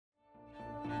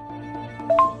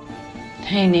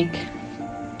Hey Nick,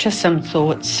 just some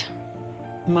thoughts.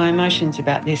 My emotions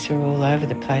about this are all over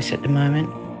the place at the moment.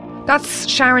 That's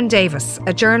Sharon Davis,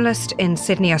 a journalist in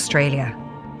Sydney, Australia.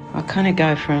 I kind of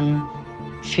go from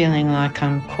feeling like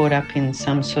I'm caught up in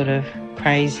some sort of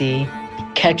crazy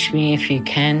catch me if you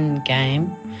can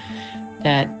game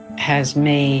that has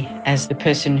me as the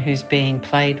person who's being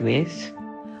played with.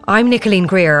 I'm Nicoline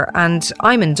Greer and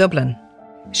I'm in Dublin.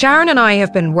 Sharon and I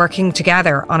have been working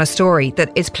together on a story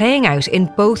that is playing out in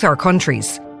both our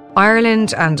countries,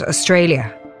 Ireland and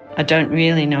Australia. I don't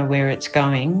really know where it's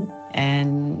going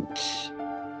and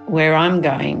where I'm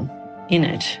going in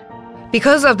it.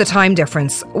 Because of the time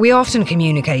difference, we often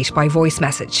communicate by voice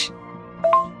message.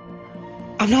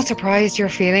 I'm not surprised you're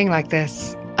feeling like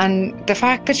this. And the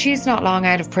fact that she's not long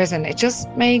out of prison, it just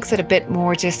makes it a bit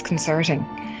more disconcerting.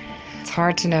 It's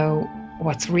hard to know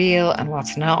what's real and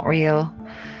what's not real.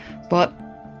 But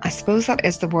I suppose that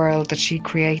is the world that she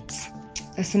creates.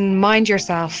 Listen, mind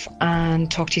yourself and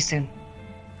talk to you soon.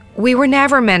 We were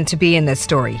never meant to be in this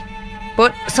story,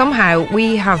 but somehow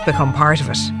we have become part of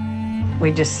it.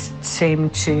 We just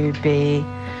seem to be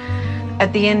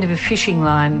at the end of a fishing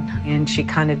line, and she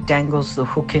kind of dangles the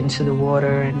hook into the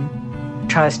water and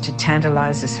tries to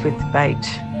tantalise us with the bait,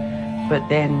 but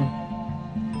then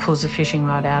pulls the fishing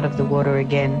rod out of the water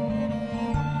again.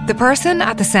 The person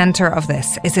at the centre of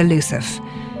this is elusive.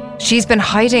 She's been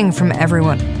hiding from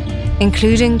everyone,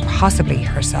 including possibly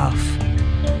herself.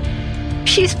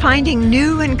 She's finding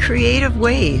new and creative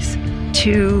ways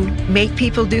to make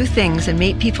people do things and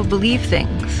make people believe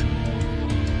things.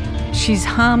 She's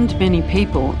harmed many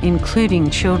people,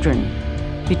 including children,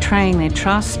 betraying their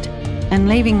trust and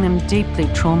leaving them deeply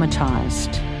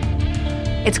traumatised.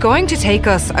 It's going to take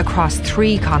us across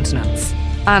 3 continents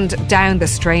and down the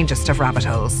strangest of rabbit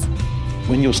holes.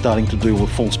 When you're starting to deal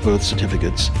with false birth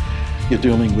certificates, you're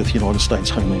dealing with United States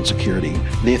Homeland Security.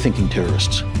 They're thinking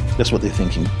terrorists. That's what they're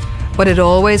thinking. But it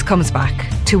always comes back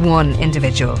to one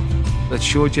individual. That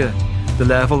showed you the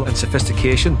level and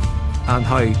sophistication and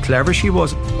how clever she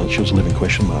was. She was a living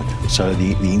question mark. So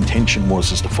the intention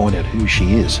was to find out who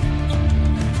she is.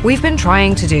 We've been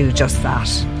trying to do just that.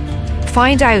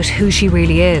 Find out who she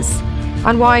really is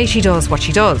and why she does what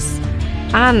she does.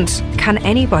 And can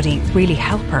anybody really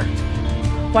help her?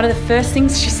 One of the first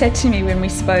things she said to me when we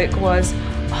spoke was,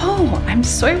 "Oh, I'm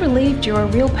so relieved you're a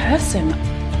real person."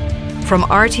 From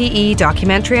RTE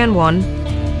Documentary on 1,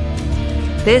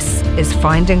 this is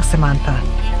Finding Samantha.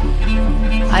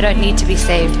 I don't need to be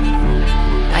saved.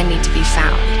 I need to be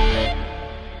found.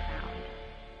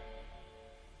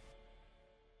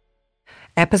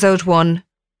 Episode 1,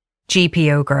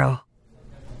 GPO Girl.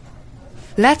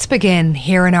 Let's begin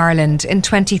here in Ireland in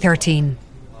 2013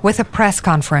 with a press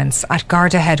conference at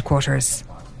Garda headquarters.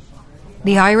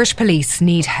 The Irish police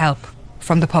need help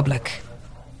from the public.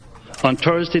 On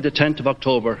Thursday the 10th of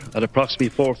October at approximately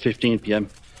 4:15 p.m,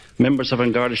 members of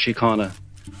An Garda Síochána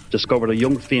discovered a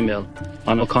young female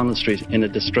on O'Connell Street in a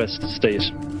distressed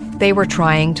state. They were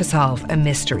trying to solve a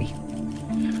mystery.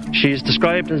 She is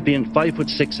described as being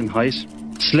 5'6" in height,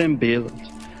 slim build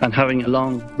and having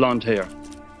long blonde hair.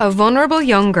 A vulnerable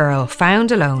young girl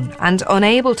found alone and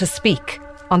unable to speak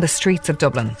on the streets of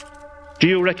Dublin. Do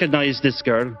you recognise this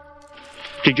girl?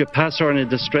 Did you pass her in a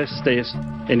distressed state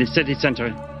in the city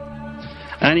centre?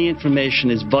 Any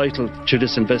information is vital to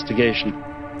this investigation.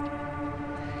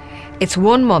 It's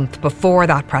 1 month before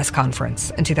that press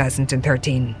conference in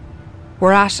 2013.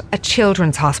 We're at a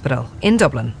children's hospital in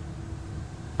Dublin.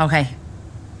 Okay,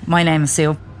 my name is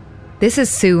Sue. This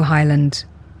is Sue Hyland.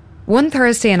 One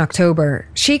Thursday in October,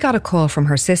 she got a call from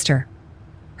her sister.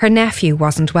 Her nephew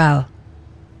wasn't well.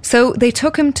 So they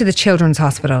took him to the children's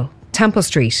hospital, Temple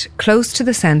Street, close to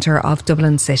the centre of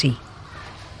Dublin City.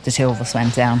 The 2 of us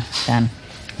went down then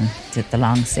and did the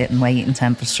long sit and wait in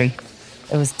Temple Street.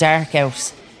 It was dark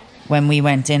out when we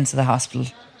went into the hospital.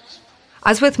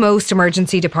 As with most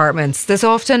emergency departments, there's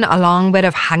often a long bit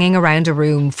of hanging around a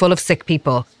room full of sick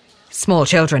people, small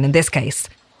children in this case,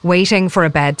 waiting for a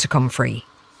bed to come free.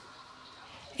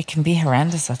 It can be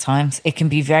horrendous at times. It can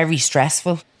be very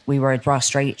stressful. We were brought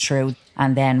straight through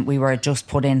and then we were just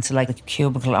put into like a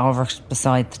cubicle over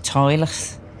beside the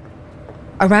toilet.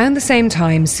 Around the same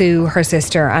time, Sue, her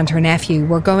sister and her nephew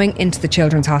were going into the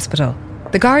children's hospital.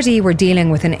 The Gardaí were dealing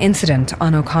with an incident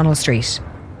on O'Connell Street,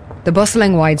 the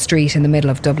bustling wide street in the middle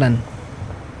of Dublin.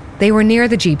 They were near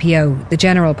the GPO, the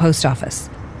General Post Office,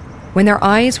 when their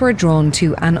eyes were drawn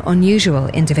to an unusual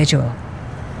individual.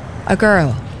 A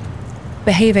girl,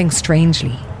 behaving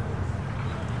strangely.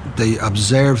 They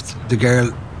observed the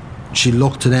girl. She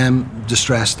looked to them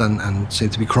distressed and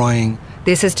seemed to be crying.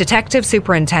 This is Detective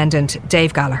Superintendent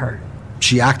Dave Gallagher.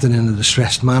 She acted in a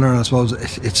distressed manner, and I suppose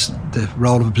it's the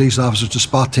role of a police officer to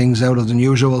spot things out of the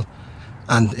usual,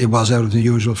 and it was out of the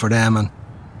usual for them. And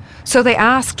so they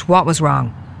asked what was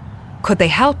wrong. Could they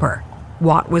help her?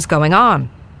 What was going on?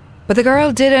 But the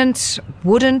girl didn't,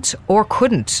 wouldn't, or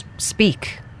couldn't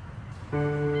speak.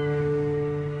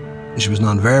 She was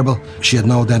non-verbal. She had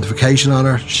no identification on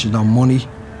her. She had no money,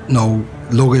 no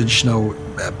luggage, no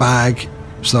bag.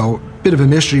 So, a bit of a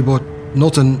mystery, but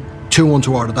nothing too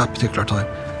untoward at that particular time.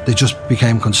 They just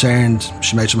became concerned.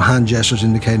 She made some hand gestures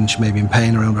indicating she may be in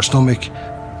pain around her stomach,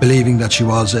 believing that she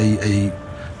was a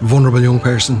vulnerable young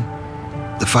person.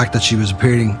 The fact that she was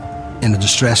appearing in a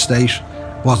distressed state,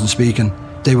 wasn't speaking,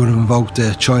 they would have invoked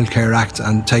the Child Care Act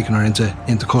and taken her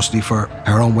into custody for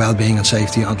her own well-being and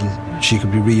safety until she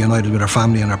could be reunited with her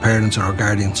family and her parents or her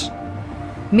guardians.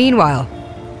 Meanwhile,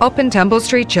 up in Temple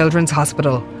Street Children's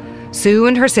Hospital, Sue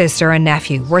and her sister and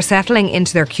nephew were settling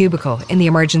into their cubicle in the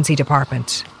emergency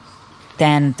department.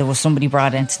 Then there was somebody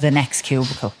brought into the next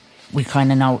cubicle. We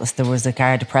kind of noticed there was a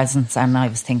guard presence, and I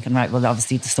was thinking, right, well,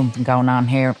 obviously there's something going on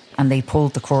here. And they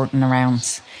pulled the curtain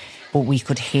around, but we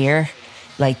could hear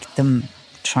like them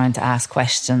trying to ask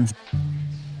questions.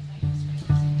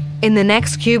 In the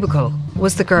next cubicle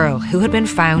was the girl who had been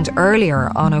found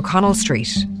earlier on O'Connell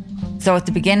Street. So at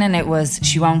the beginning it was,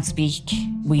 she won't speak.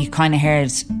 We kind of heard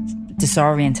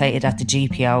disorientated at the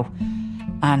GPO,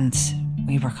 and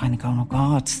we were kind of going, oh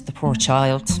God, the poor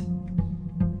child.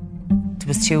 There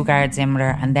was 2 guards in with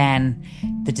her, and then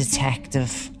the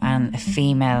detective and a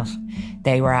female.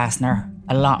 They were asking her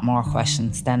a lot more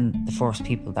questions than the first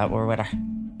people that were with her.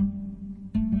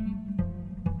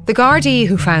 The Gardaí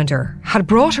who found her had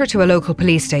brought her to a local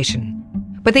police station,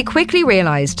 but they quickly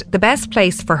realised the best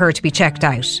place for her to be checked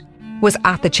out was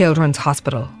at the Children's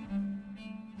Hospital.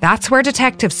 That's where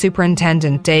Detective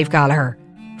Superintendent Dave Gallagher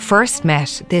first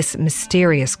met this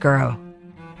mysterious girl.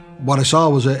 What I saw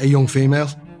was a young female,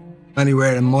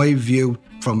 anywhere in my view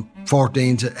from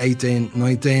 14 to 18,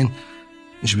 19.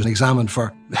 She was examined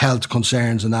for health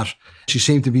concerns and that. She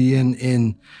seemed to be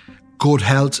in good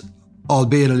health,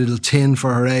 albeit a little thin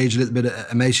for her age, a little bit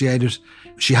emaciated.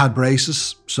 She had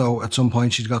braces, so at some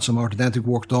point she'd got some orthodontic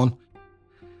work done.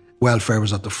 Welfare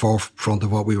was at the forefront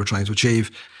of what we were trying to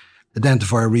achieve.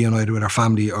 Identify her reunited with her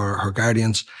family or her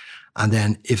guardians, and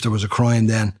then if there was a crime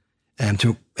then,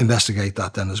 to investigate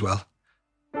that then as well.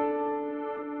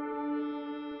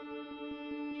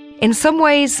 In some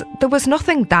ways, there was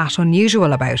nothing that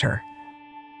unusual about her.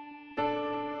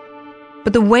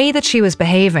 But the way that she was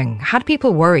behaving had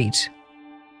people worried.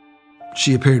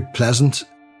 She appeared pleasant,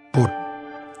 but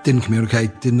didn't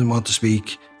communicate, didn't want to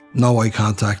speak, no eye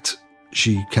contact.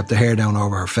 She kept the hair down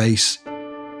over her face.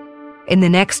 In the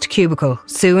next cubicle,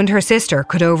 Sue and her sister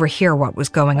could overhear what was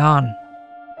going on.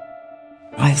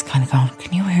 I was kind of going,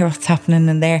 can you hear what's happening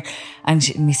in there? And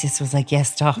my sister was like,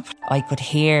 yes, stop. I could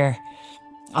hear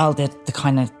all the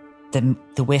kind of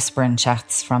the whispering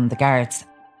chats from the guards.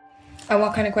 And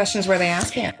what kind of questions were they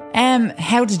asking you?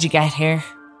 How did you get here?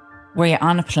 Were you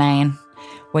on a plane?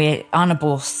 Were you on a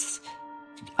bus?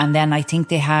 And then I think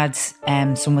they had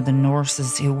some of the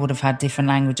nurses who would have had different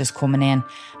languages coming in.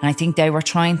 And I think they were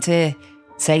trying to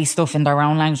say stuff in their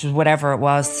own language, whatever it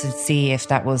was, to see if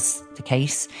that was the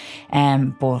case.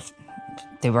 But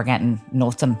they were getting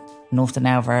nothing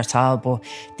out of her at all. But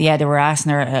yeah, they were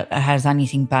asking her, has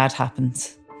anything bad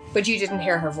happened? But you didn't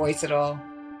hear her voice at all?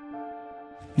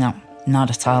 No,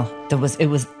 not at all. It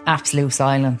was absolute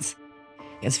silence.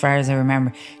 As far as I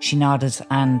remember, she nodded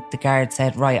and the guard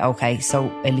said, right, okay, so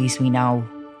at least we know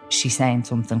she's saying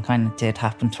something kind of did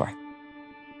happen to her.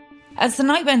 As the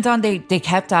night went on, they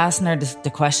kept asking her the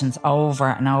questions over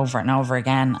and over and over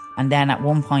again. And then at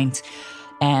one point,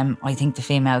 I think the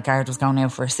female guard was going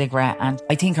out for a cigarette, and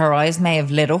I think her eyes may have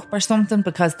lit up or something,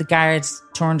 because the guard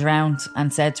turned around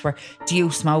and said to her, do you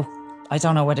smoke? I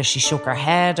don't know whether she shook her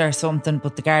head or something,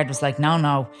 but the guard was like,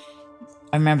 no.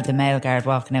 I remember the male guard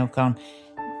walking out going,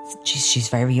 she's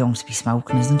very young to be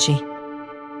smoking, isn't she?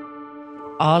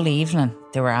 All evening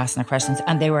they were asking her questions,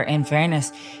 and they were, in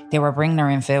fairness, they were bringing her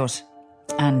in food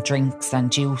and drinks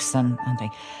and juice, and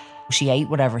she ate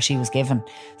whatever she was given.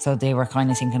 So they were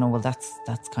kind of thinking, oh well,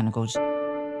 that's kind of good.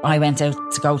 I went out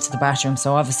to go to the bathroom,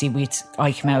 so obviously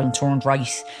I came out and turned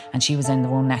right, and she was in the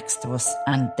one next to us,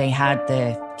 and they had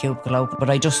the cubicle open, but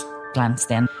I just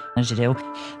glanced in, as you do,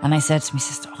 and I said to my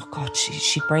sister, oh God,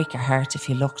 she'd break your heart if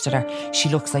you looked at her. She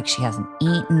looks like she hasn't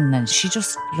eaten, and she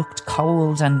just looked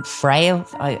cold and frail.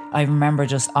 I remember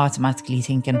just automatically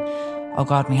thinking, oh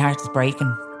God, my heart is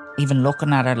breaking, even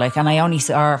looking at her, and I only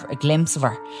saw a glimpse of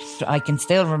her. I can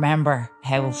still remember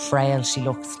how frail she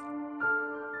looked.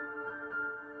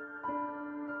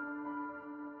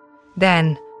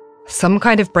 Then, some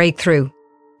kind of breakthrough.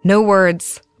 No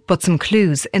words, but some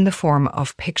clues in the form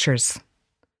of pictures.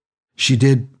 She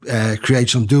did create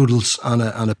some doodles on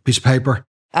a piece of paper.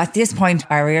 At this point,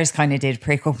 our ears kind of did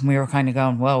prick up and we were kind of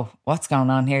going, whoa, what's going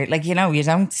on here? Like, you know, you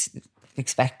don't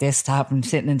expect this to happen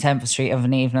sitting in Temple Street of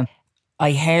an evening.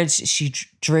 I heard she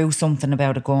drew something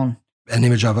about a gun. An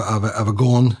image of a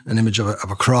gun, an image of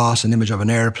a cross, an image of an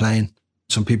airplane.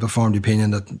 Some people formed the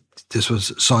opinion that this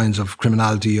was signs of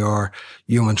criminality or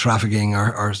human trafficking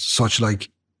or such like.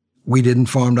 We didn't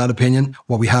form that opinion.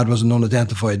 What we had was an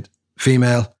unidentified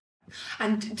female.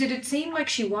 And did it seem like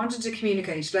she wanted to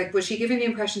communicate? Like, was she giving the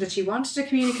impression that she wanted to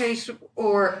communicate,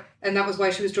 and that was why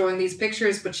she was drawing these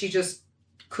pictures, but she just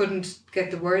couldn't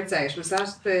get the words out? Was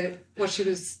that what she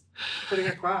was putting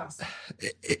across?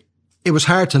 It was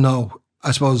hard to know.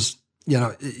 I suppose, you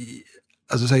know,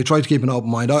 as I say, try to keep an open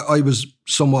mind. I was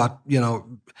somewhat, you know,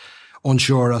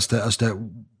 unsure as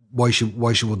to why she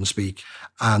wouldn't speak,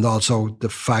 and also the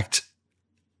fact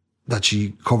that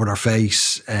she covered her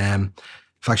face.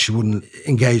 The fact she wouldn't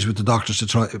engage with the doctors to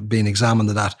try being examined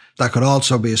of that. That could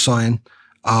also be a sign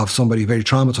of somebody very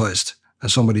traumatised and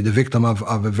somebody the victim of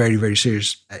a very, very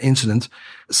serious incident.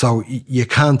 So you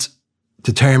can't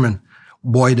determine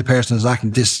why the person is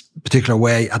acting this particular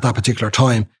way at that particular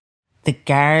time. The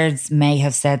guards may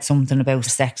have said something about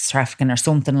sex trafficking or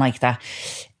something like that.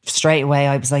 Straight away,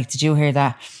 I was like, did you hear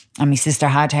that? And my sister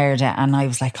had heard it. And I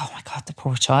was like, oh my God, the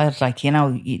poor child. Like, you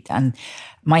know, and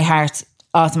my heart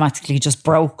automatically just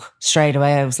broke straight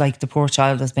away. I was like, the poor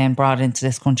child has been brought into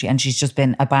this country and she's just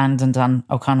been abandoned on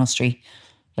O'Connell Street.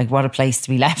 Like, what a place to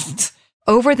be left.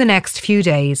 Over the next few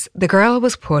days, the girl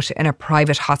was put in a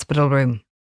private hospital room.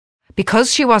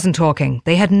 Because she wasn't talking,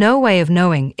 they had no way of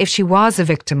knowing if she was a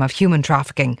victim of human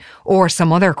trafficking or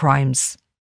some other crimes.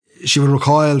 She would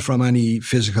recoil from any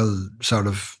physical sort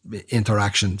of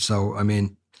interaction. So, I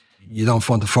mean, you don't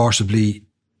want to forcibly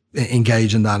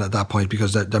engage in that at that point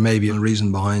because there may be a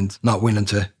reason behind not willing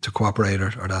to cooperate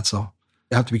or that. So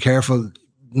you have to be careful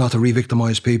not to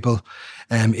re-victimise people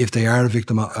if they are a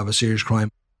victim of a serious crime.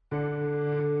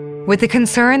 With the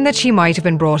concern that she might have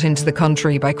been brought into the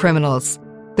country by criminals,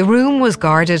 the room was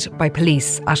guarded by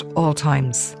police at all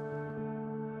times.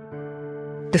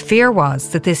 The fear was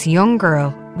that this young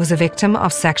girl was a victim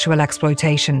of sexual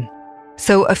exploitation.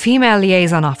 So a female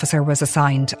liaison officer was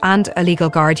assigned and a legal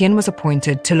guardian was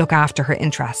appointed to look after her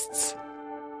interests.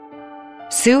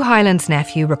 Sue Hyland's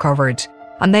nephew recovered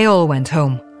and they all went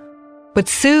home. But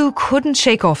Sue couldn't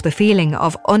shake off the feeling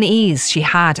of unease she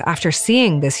had after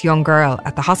seeing this young girl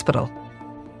at the hospital.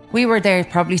 We were there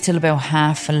probably till about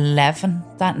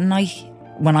 11:30 that night.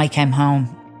 When I came home,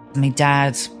 my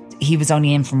dad, he was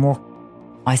only in from work.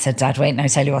 I said, Dad, wait, and I'll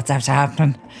tell you what's after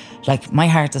happening. Like, my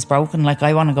heart is broken. Like,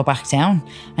 I want to go back down.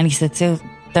 And he said, Sue,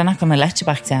 they're not going to let you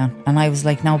back down. And I was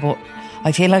like, no, but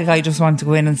I feel like I just want to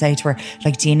go in and say to her,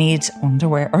 like, do you need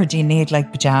underwear or do you need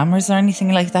like pajamas or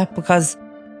anything like that? Because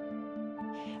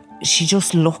she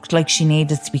just looked like she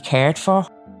needed to be cared for.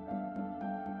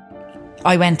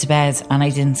 I went to bed and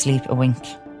I didn't sleep a wink.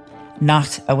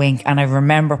 Not a wink. And I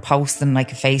remember posting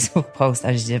like a Facebook post,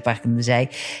 as you did back in the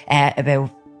day, about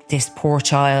this poor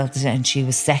child, and she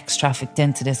was sex trafficked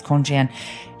into this country, and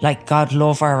like, God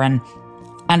love her. And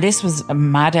this was a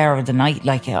mad hour of the night,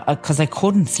 like, because I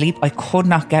couldn't sleep. I could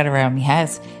not get around my head.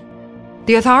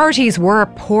 The authorities were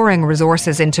pouring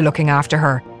resources into looking after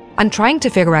her and trying to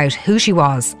figure out who she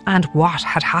was and what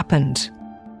had happened.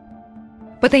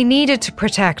 But they needed to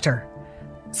protect her,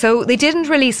 so they didn't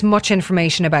release much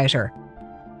information about her.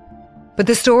 But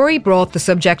the story brought the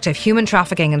subject of human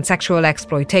trafficking and sexual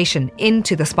exploitation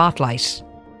into the spotlight.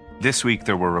 This week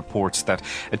there were reports that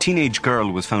a teenage girl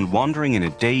was found wandering in a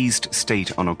dazed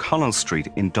state on O'Connell Street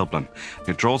in Dublin.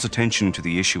 It draws attention to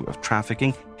the issue of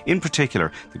trafficking, in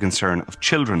particular the concern of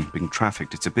children being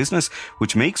trafficked. It's a business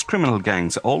which makes criminal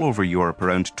gangs all over Europe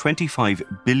around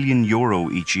 €25 billion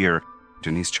each year.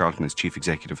 Denise Charlton is Chief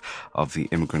Executive of the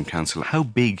Immigrant Council. How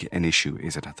big an issue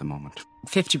is it at the moment?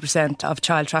 50% of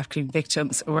child trafficking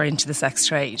victims were into the sex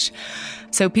trade.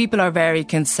 So people are very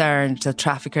concerned that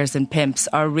traffickers and pimps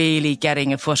are really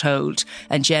getting a foothold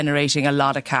and generating a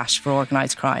lot of cash for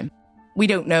organised crime. We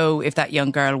don't know if that young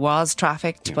girl was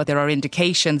trafficked, but there are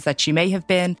indications that she may have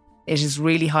been. It is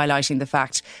really highlighting the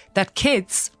fact that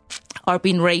kids are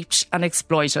being raped and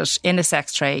exploited in a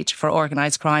sex trade for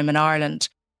organised crime in Ireland.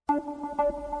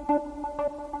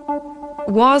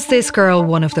 Was this girl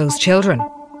one of those children?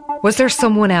 Was there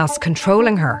someone else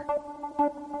controlling her?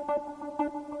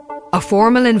 A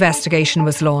formal investigation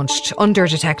was launched under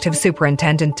Detective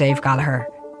Superintendent Dave Gallagher.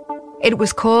 It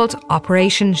was called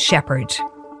Operation Shepherd.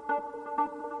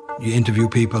 You interview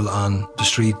people on the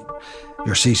street,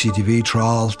 your CCTV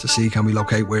trawl to see can we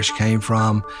locate where she came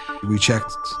from. We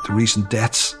checked the recent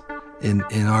deaths in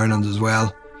Ireland as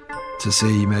well to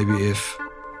see maybe if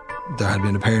there had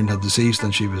been a parent had deceased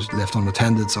and she was left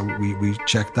unattended, so we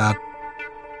checked that.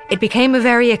 It became a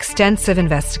very extensive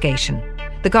investigation.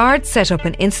 The guards set up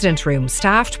an incident room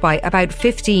staffed by about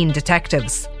 15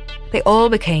 detectives. They all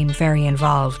became very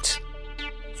involved.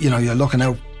 You know, you're looking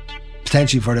out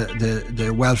potentially for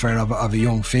the welfare of a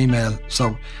young female.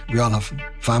 So we all have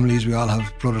families, we all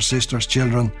have brothers, sisters,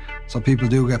 children. So people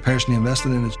do get personally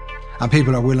invested in it. And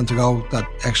people are willing to go that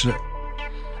extra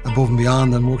above and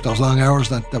beyond and work those long hours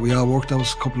that we all worked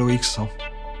those couple of weeks. So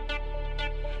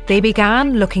they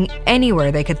began looking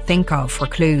anywhere they could think of for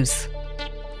clues.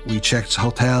 We checked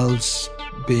hotels,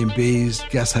 B&Bs,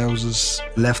 guest houses,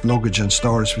 left luggage and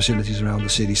storage facilities around the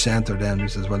city centre. Then we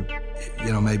said, well,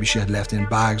 you know, maybe she had left in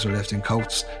bags or left in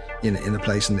coats in a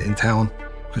place in town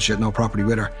because she had no property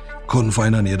with her. Couldn't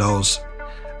find any of those.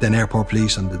 Then Airport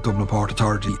Police and the Dublin Port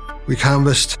Authority. We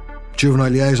canvassed juvenile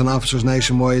liaison officers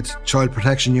nationwide, child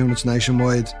protection units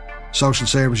nationwide, social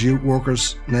service youth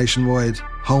workers nationwide,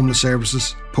 homeless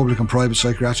services, public and private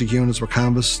psychiatric units were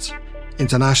canvassed.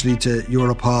 Internationally to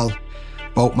Europol,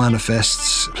 boat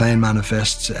manifests, plane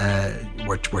manifests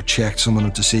were checked, some of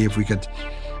them to see if we could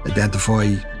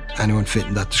identify anyone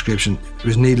fitting that description. It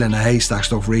was needle in a haystack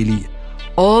stuff, really.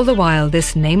 All the while,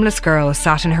 this nameless girl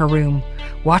sat in her room,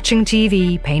 watching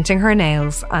TV, painting her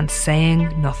nails and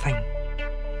saying nothing.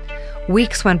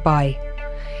 Weeks went by.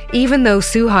 Even though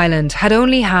Sue Hyland had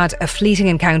only had a fleeting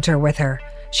encounter with her,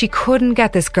 she couldn't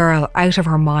get this girl out of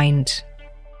her mind.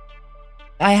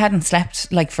 I hadn't slept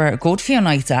for a good few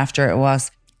nights after it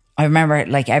was. I remember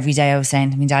every day I was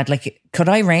saying to my dad, could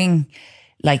I ring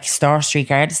Star Street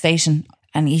Garda Station?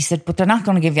 And he said, but they're not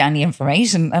going to give you any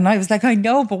information. And I was like, I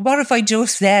know, but what if I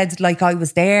just said I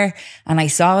was there and I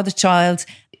saw the child?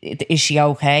 Is she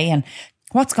okay? And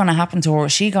what's going to happen to her?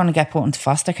 Is she going to get put into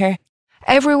foster care?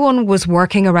 Everyone was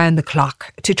working around the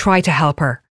clock to try to help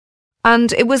her.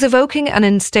 And it was evoking an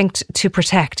instinct to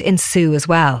protect in Sue as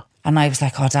well. And I was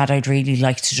like, oh, Dad, I'd really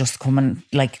like to just come and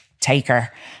take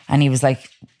her. And he was like,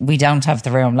 we don't have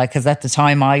the room. Because at the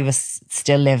time I was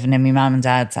still living in my mum and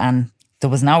dad's and there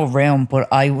was no room. But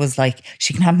I was like,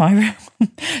 she can have my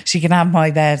room. She can have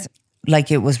my bed.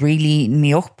 It was really eating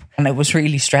me up and it was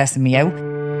really stressing me out.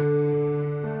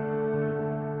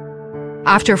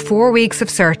 After 4 weeks of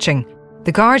searching,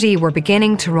 the Gardaí were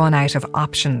beginning to run out of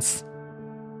options.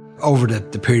 Over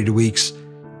the period of weeks,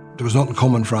 there was nothing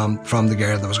coming from the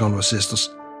girl that was going to assist us.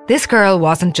 This girl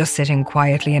wasn't just sitting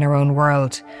quietly in her own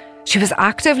world. She was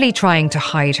actively trying to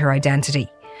hide her identity.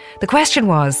 The question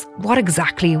was, what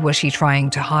exactly was she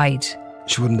trying to hide?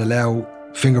 She wouldn't allow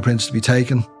fingerprints to be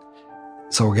taken.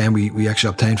 So again, we actually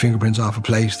obtained fingerprints off a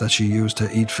plate that she used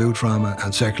to eat food from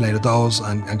and circulated those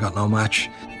and got no match.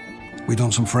 We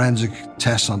done some forensic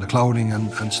tests on the clothing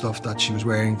and stuff that she was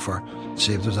wearing to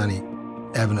see if there's any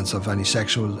evidence of any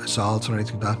sexual assault or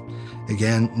anything like that.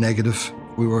 Again, negative.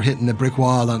 We were hitting a brick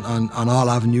wall on all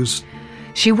avenues.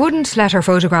 She wouldn't let her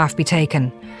photograph be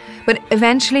taken, but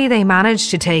eventually they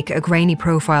managed to take a grainy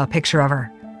profile picture of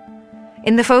her.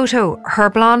 In the photo, her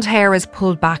blonde hair is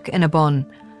pulled back in a bun.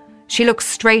 She looks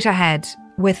straight ahead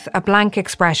with a blank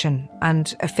expression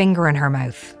and a finger in her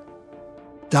mouth.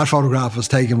 That photograph was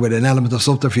taken with an element of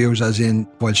subterfuge, as in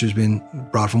while she was being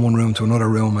brought from one room to another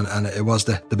room, and it was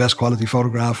the best quality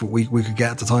photograph we could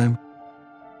get at the time.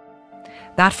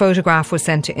 That photograph was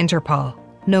sent to Interpol.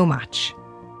 No match.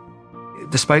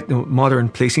 Despite the modern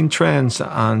policing trends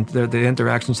and the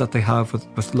interactions that they have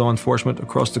with law enforcement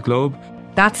across the globe.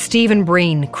 That's Stephen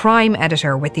Breen, crime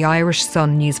editor with the Irish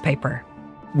Sun newspaper.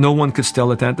 No one could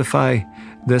still identify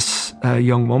this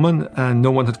young woman, and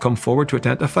no one had come forward to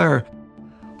identify her.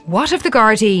 What if the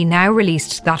Gardaí now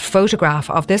released that photograph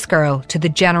of this girl to the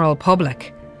general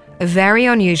public? A very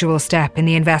unusual step in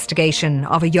the investigation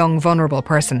of a young, vulnerable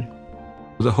person.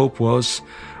 The hope was,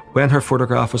 when her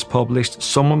photograph was published,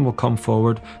 someone will come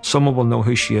forward, someone will know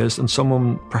who she is, and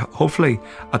someone, hopefully,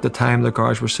 at the time the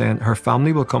guards were saying her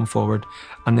family will come forward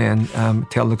and then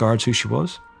tell the guards who she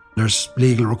was. There's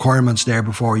legal requirements there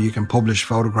before you can publish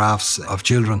photographs of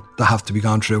children that have to be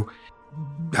gone through.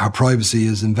 Her privacy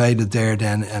is invaded there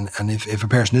then, and if a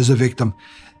person is a victim,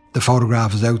 the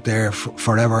photograph is out there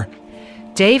forever.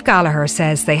 Dave Gallagher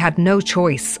says they had no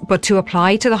choice but to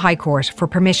apply to the High Court for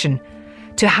permission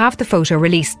to have the photo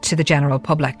released to the general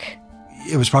public.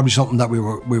 It was probably something that we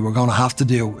were going to have to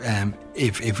do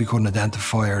if we couldn't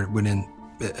identify her within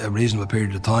a reasonable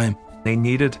period of time. They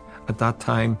needed, at that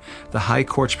time, the High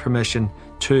Court's permission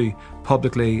to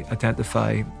publicly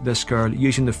identify this girl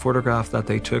using the photograph that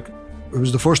they took. It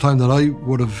was the first time that I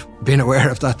would have been aware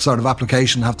of that sort of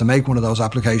application, have to make one of those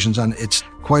applications, and it's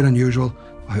quite unusual.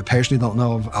 I personally don't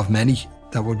know of many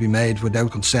that would be made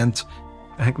without consent.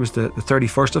 I think it was the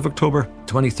 31st of October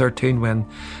 2013 when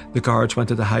the guards went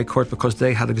to the High Court because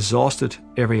they had exhausted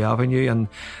every avenue, and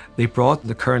they brought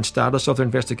the current status of their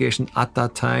investigation at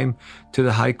that time to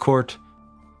the High Court.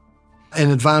 In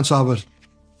advance of it,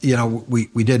 you know,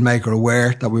 we did make her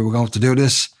aware that we were going to do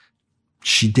this.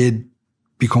 She did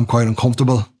become quite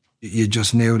uncomfortable. You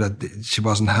just knew that she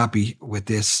wasn't happy with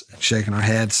this, shaking her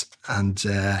head and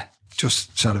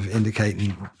just sort of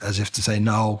indicating as if to say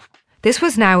no. This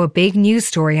was now a big news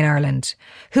story in Ireland.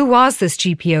 Who was this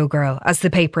GPO girl, as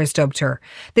the papers dubbed her?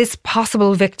 This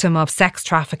possible victim of sex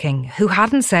trafficking who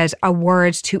hadn't said a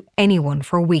word to anyone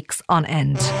for weeks on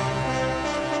end.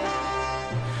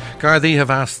 Gardaí have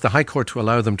asked the High Court to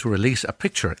allow them to release a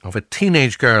picture of a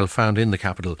teenage girl found in the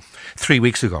capital 3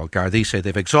 weeks ago. Gardaí say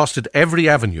they've exhausted every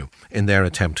avenue in their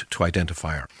attempt to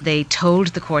identify her. They told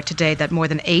the court today that more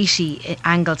than 80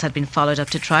 angles had been followed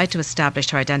up to try to establish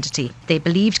her identity. They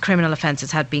believed criminal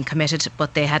offences had been committed,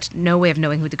 but they had no way of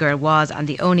knowing who the girl was, and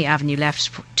the only avenue left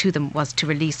to them was to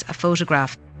release a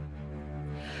photograph.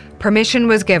 Permission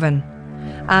was given,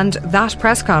 and that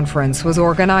press conference was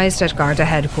organised at Garda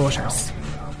headquarters.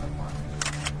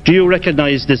 Do you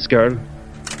recognise this girl?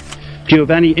 Do you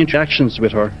have any interactions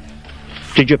with her?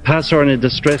 Did you pass her in a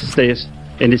distressed state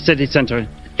in the city centre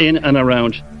in and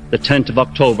around the 10th of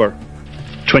October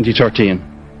 2013?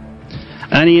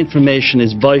 Any information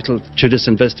is vital to this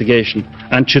investigation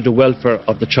and to the welfare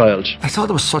of the child. I thought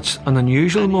it was such an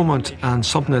unusual moment and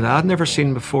something that I'd never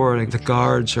seen before. Like the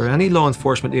guards or any law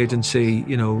enforcement agency,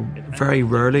 you know, very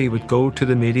rarely would go to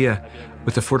the media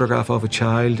with a photograph of a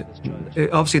child.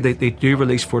 Obviously they do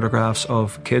release photographs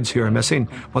of kids who are missing,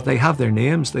 but they have their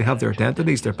names, they have their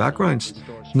identities, their backgrounds.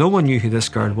 No one knew who this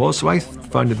girl was, so I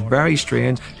found it very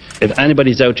strange. If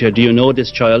anybody's out here, do you know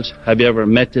this child? Have you ever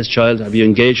met this child? Have you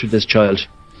engaged with this child?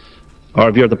 Or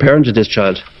if you're the parent of this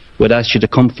child, we'd ask you to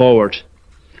come forward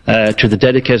to the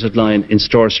dedicated line in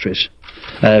Store Street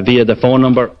via the phone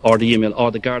number or the email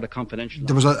or the Garda confidential.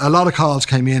 There was a lot of calls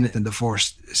came in the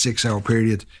first 6 hour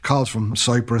period. Calls from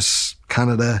Cyprus,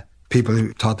 Canada, people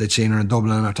who thought they'd seen her in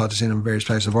Dublin or thought they'd seen her in various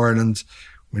places of Ireland.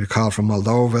 We had a call from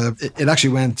Moldova. It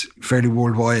actually went fairly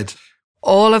worldwide.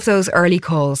 All of those early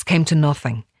calls came to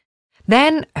nothing.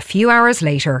 Then, a few hours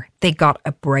later, they got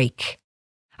a break.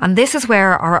 And this is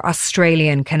where our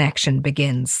Australian connection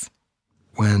begins.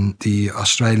 When the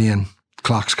Australian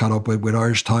clocks caught up with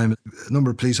Irish time, a number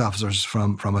of police officers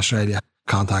from Australia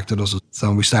contacted us.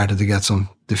 So we started to get some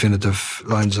definitive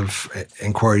lines of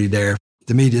inquiry there.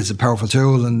 The media is a powerful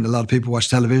tool and a lot of people watch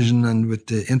television and with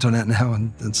the internet now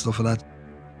and stuff like that.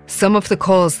 Some of the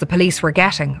calls the police were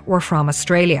getting were from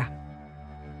Australia.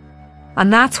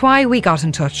 And that's why we got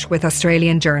in touch with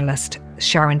Australian journalist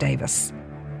Sharon Davis.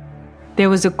 There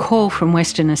was a call from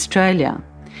Western Australia,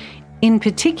 in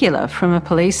particular from a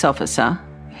police officer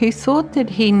who thought that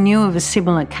he knew of a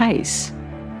similar case.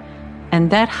 And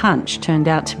that hunch turned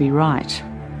out to be right.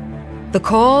 The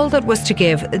call that was to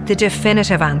give the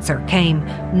definitive answer came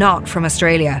not from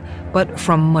Australia, but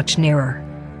from much nearer.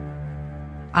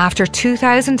 After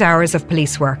 2,000 hours of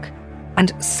police work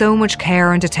and so much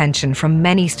care and attention from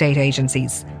many state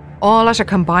agencies, all at a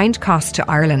combined cost to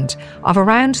Ireland of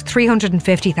around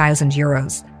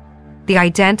 €350,000, the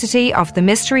identity of the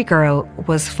mystery girl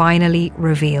was finally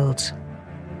revealed.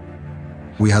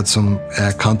 We had some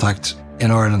contact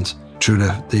in Ireland through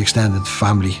the extended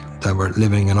family that were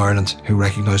living in Ireland who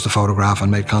recognised the photograph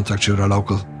and made contact through their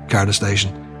local Garda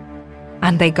station.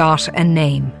 And they got a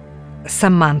name,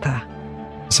 Samantha.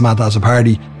 Samantha as a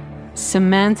party.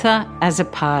 Samantha as a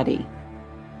party.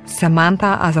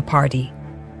 Samantha as a party.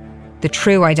 The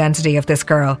true identity of this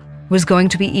girl was going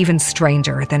to be even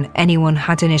stranger than anyone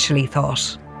had initially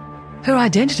thought. Her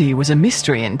identity was a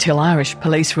mystery until Irish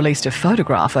police released a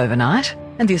photograph overnight,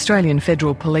 and the Australian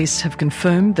Federal Police have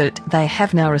confirmed that they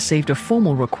have now received a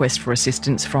formal request for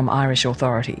assistance from Irish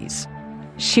authorities.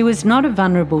 She was not a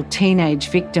vulnerable teenage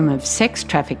victim of sex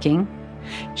trafficking.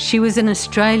 She was an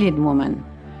Australian woman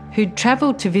who'd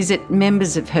travelled to visit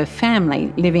members of her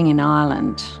family living in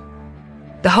Ireland.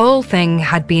 The whole thing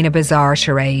had been a bizarre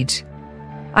charade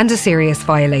and a serious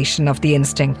violation of the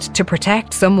instinct to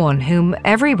protect someone whom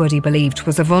everybody believed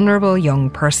was a vulnerable young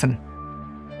person.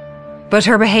 But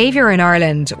her behaviour in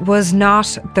Ireland was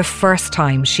not the first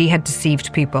time she had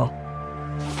deceived people.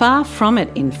 Far from it,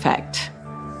 in fact.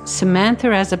 Samantha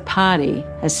as a party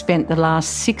has spent the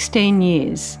last 16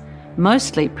 years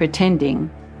mostly pretending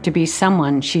to be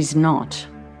someone she's not.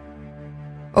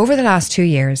 Over the last 2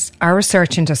 years, our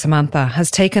research into Samantha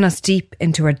has taken us deep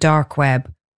into a dark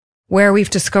web, where we've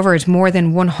discovered more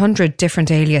than 100 different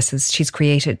aliases she's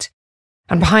created.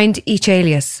 And behind each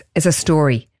alias is a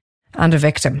story and a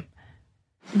victim.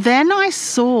 Then I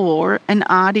saw an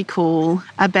article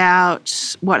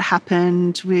about what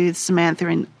happened with Samantha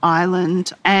in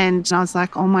Ireland, and I was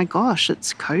like, oh my gosh,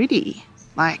 it's Cody.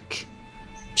 Like,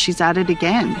 she's at it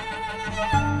again.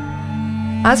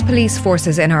 As police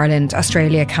forces in Ireland,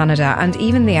 Australia, Canada and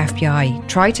even the FBI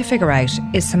try to figure out,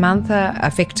 is Samantha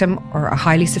a victim or a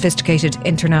highly sophisticated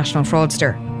international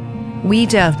fraudster? We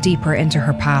delve deeper into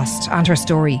her past and her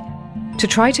story to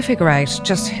try to figure out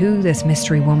just who this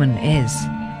mystery woman is.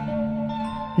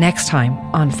 Next time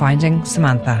on Finding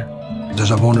Samantha.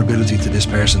 There's a vulnerability to this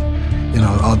person,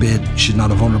 albeit she's not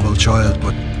a vulnerable child,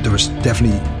 but there was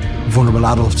definitely vulnerable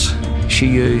adults. She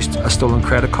used a stolen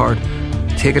credit card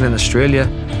taken in Australia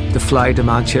to fly to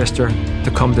Manchester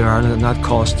to come to Ireland, and that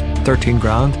cost 13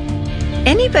 grand.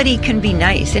 Anybody can be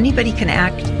nice, anybody can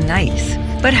act nice,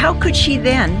 but how could she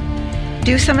then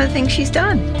do some of the things she's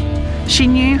done? She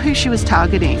knew who she was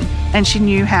targeting and she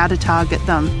knew how to target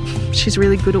them. She's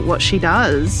really good at what she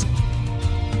does.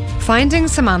 Finding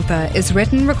Samantha is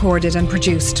written, recorded and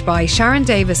produced by Sharon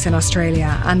Davis in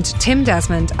Australia and Tim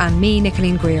Desmond and me,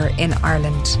 Nicoline Greer, in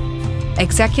Ireland.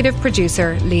 Executive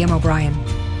producer Liam O'Brien.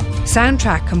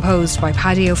 Soundtrack composed by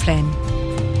Paddy O'Flynn.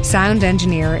 Sound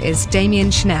engineer is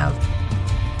Damien Chanel.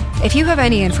 If you have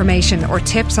any information or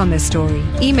tips on this story,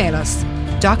 email us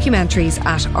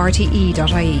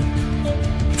documentaries@rte.ie.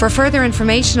 For further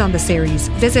information on the series,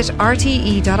 visit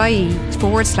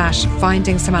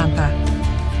rte.ie/Finding Samantha.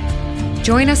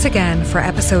 Join us again for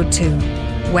episode 2,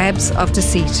 Webs of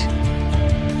Deceit.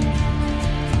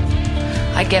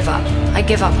 I give up. I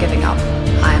give up giving up.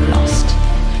 I am lost.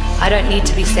 I don't need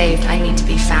to be saved. I need to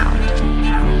be found.